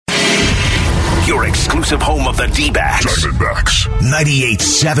your exclusive home of the D-backs. Diamondbacks.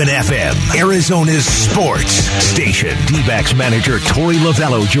 98.7 FM, Arizona's sports station. D-backs manager Torey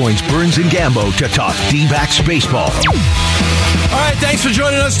Lovello joins Burns and Gambo to talk D-backs baseball. All right, thanks for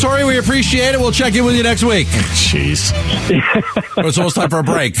joining us, Torey. We appreciate it. We'll check in with you next week. Jeez. It's almost time for a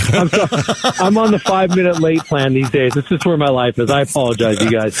break. I'm on the 5-minute late plan these days. This is where my life is. I apologize,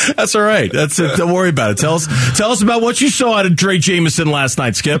 you guys. That's all right. That's it. Don't worry about it. Tell us about what you saw out of Dre Jameson last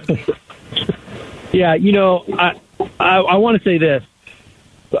night, Skip. Yeah, I want to say this.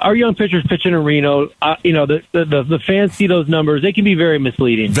 Our young pitchers pitching in Reno, the fans see those numbers. They can be very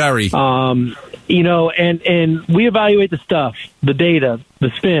misleading. Very. And we evaluate the stuff, the data, the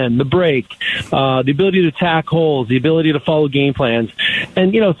spin, the break, the ability to attack holes, the ability to follow game plans.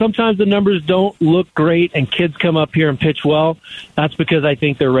 And, sometimes the numbers don't look great and kids come up here and pitch well. That's because I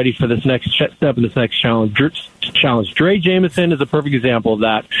think they're ready for this next step in this next challenge. Dre Jameson is a perfect example of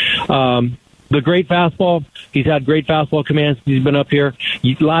that. The great fastball, he's had great fastball command since he's been up here.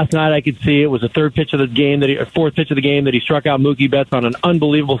 Last night I could see it was the fourth pitch of the game that he struck out Mookie Betts on an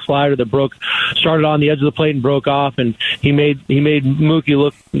unbelievable slider that started on the edge of the plate and broke off, and he made Mookie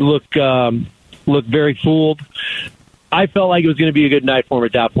look very fooled. I felt like it was going to be a good night for him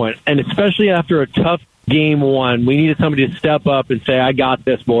at that point, and especially after a tough game one, we needed somebody to step up and say, I got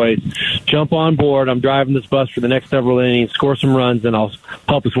this, boys. Jump on board. I'm driving this bus for the next several innings, score some runs, and I'll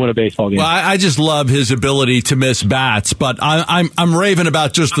help us win a baseball game. Well, I just love his ability to miss bats, but I'm raving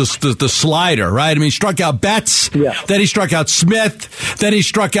about just the slider, right? I mean, he struck out Betts, then he struck out Smith, then he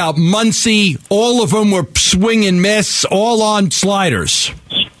struck out Muncy. All of them were swing and miss, all on sliders.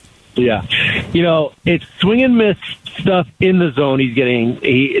 Yeah. It's swing and miss stuff in the zone he's getting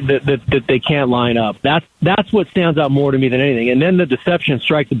that they can't line up. That's what stands out more to me than anything. And then the deception,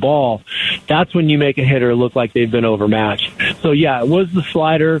 strike the ball, that's when you make a hitter look like they've been overmatched. So, yeah, it was the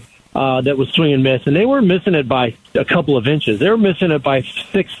slider that was swing and miss. And they weren't missing it by a couple of inches. They were missing it by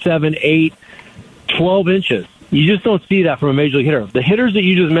 6, 7, 8, 12 inches. You just don't see that from a major league hitter. The hitters that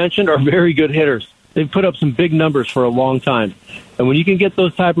you just mentioned are very good hitters. They've put up some big numbers for a long time. And when you can get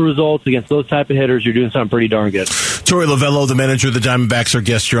those type of results against those type of hitters, you're doing something pretty darn good. Torey Lovello, the manager of the Diamondbacks, our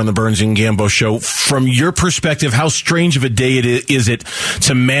guest here on the Burns and Gambo Show. From your perspective, how strange of a day is it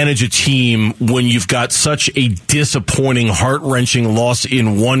to manage a team when you've got such a disappointing, heart-wrenching loss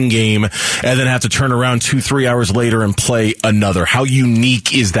in one game and then have to turn around 2-3 hours later and play another? How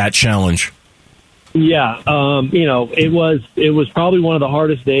unique is that challenge? Yeah, it was probably one of the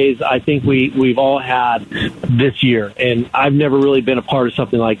hardest days I think we've all had this year, and I've never really been a part of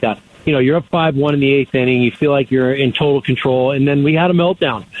something like that. You're up 5-1 in the eighth inning. You feel like you're in total control, and then we had a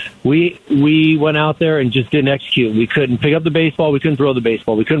meltdown. We went out there and just didn't execute. We couldn't pick up the baseball. We couldn't throw the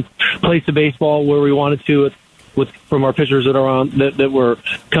baseball. We couldn't place the baseball where we wanted to from our pitchers that were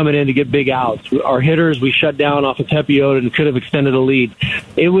coming in to get big outs. Our hitters, we shut down off of Tepiota and could have extended a lead.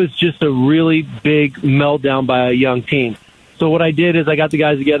 It was just a really big meltdown by a young team. So what I did is I got the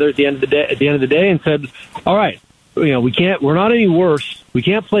guys together at the end of the day and said, all right, we're not any worse. We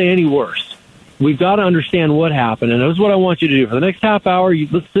can't play any worse. We've got to understand what happened. And this is what I want you to do. For the next half hour,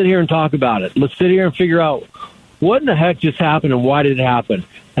 let's sit here and talk about it. Let's sit here and figure out what in the heck just happened and why did it happen.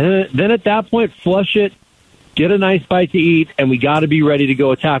 And then at that point, flush it, get a nice bite to eat, and we got to be ready to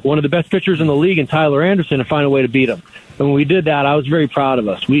go attack one of the best pitchers in the league, and Tyler Anderson, and find a way to beat him. And when we did that, I was very proud of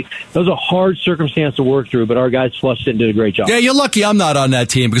us. It was a hard circumstance to work through, but our guys flushed it and did a great job. Yeah, you're lucky I'm not on that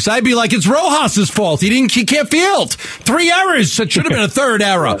team, because I'd be like, it's Rojas's fault. He can't field. 3 errors. It should have been a third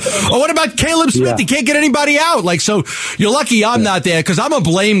error. Or what about Caleb Smith? Yeah. He can't get anybody out. So you're lucky I'm not there, because I'm a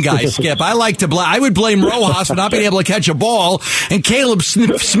blame guy, Skip. I like to blame. I would blame Rojas for not being able to catch a ball, and Caleb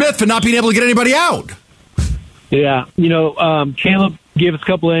Smith for not being able to get anybody out. Yeah, Caleb gave us a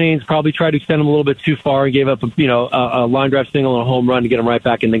couple innings, probably tried to extend him a little bit too far, and gave up a line drive single and a home run to get him right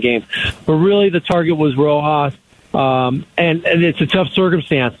back in the game. But really, the target was Rojas, and it's a tough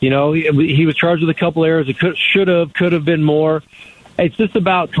circumstance. He was charged with a couple errors. It could have been more. It's just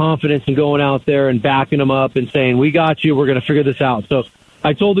about confidence and going out there and backing them up and saying, "We got you. We're going to figure this out." So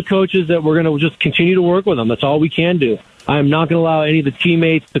I told the coaches that we're going to just continue to work with them. That's all we can do. I'm not going to allow any of the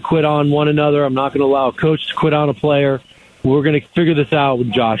teammates to quit on one another. I'm not going to allow a coach to quit on a player. We're going to figure this out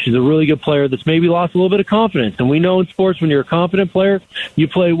with Josh. He's a really good player that's maybe lost a little bit of confidence. And we know in sports, when you're a confident player, you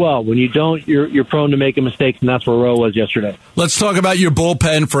play well. When you don't, you're prone to making mistakes, and that's where Roe was yesterday. Let's talk about your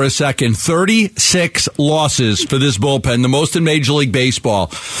bullpen for a second. 36 losses for this bullpen, the most in Major League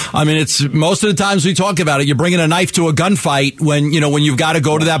Baseball. I mean, it's most of the times we talk about it, you're bringing a knife to a gunfight when you've got to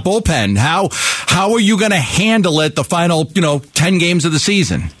go to that bullpen. How are you going to handle it the final, 10 games of the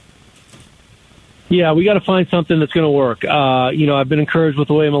season? Yeah, we got to find something that's going to work. I've been encouraged with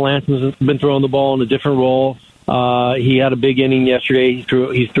the way Melanson's been throwing the ball in a different role. He had a big inning yesterday. He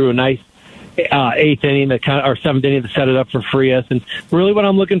threw a nice eighth inning or seventh inning to set it up for Frias. And really what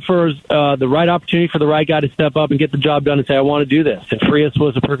I'm looking for is the right opportunity for the right guy to step up and get the job done and say, I want to do this. And Frias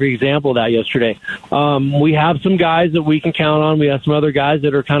was a perfect example of that yesterday. We have some guys that we can count on. We have some other guys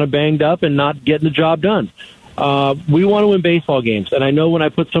that are kind of banged up and not getting the job done. We want to win baseball games, and I know when I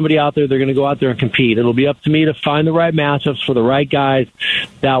put somebody out there, they're going to go out there and compete. It'll be up to me to find the right matchups for the right guys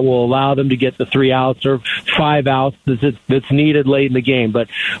that will allow them to get the 3 outs or 5 outs that's needed late in the game. But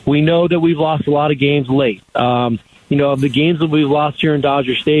we know that we've lost a lot of games late. Of the games that we've lost here in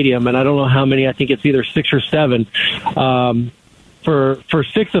Dodger Stadium, and I don't know how many, I think it's either 6 or 7, for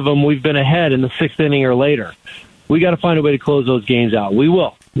 6 of them, we've been ahead in the 6th inning or later. We got to find a way to close those games out. We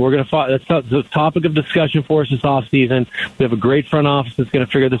will. We're going to. That's the topic of discussion for us this offseason. We have a great front office that's going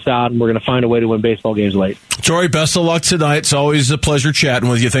to figure this out, and we're going to find a way to win baseball games late. Torey, best of luck tonight. It's always a pleasure chatting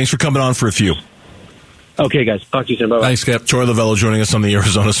with you. Thanks for coming on for a few. Okay, guys. Talk to you soon. Bye-bye. Thanks, Cap. Torey Lovullo joining us on the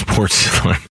Arizona Sports.